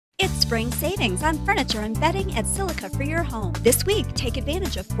It's spring savings on furniture and bedding at Silica for your home. This week, take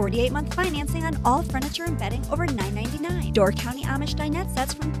advantage of 48-month financing on all furniture and bedding over $9.99. Door County Amish dinette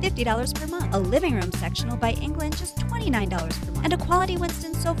sets from $50 per month. A living room sectional by England just $29 per month. And a quality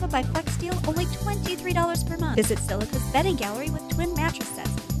Winston sofa by Flex Steel only $23 per month. Visit Silica's bedding gallery with twin mattress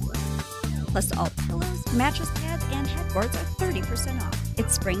sets. Plus all pillows, mattress pads, and headboards are 30% off.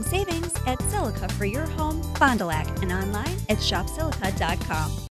 It's spring savings at Silica for your home, Fond du Lac, and online at shopsilica.com.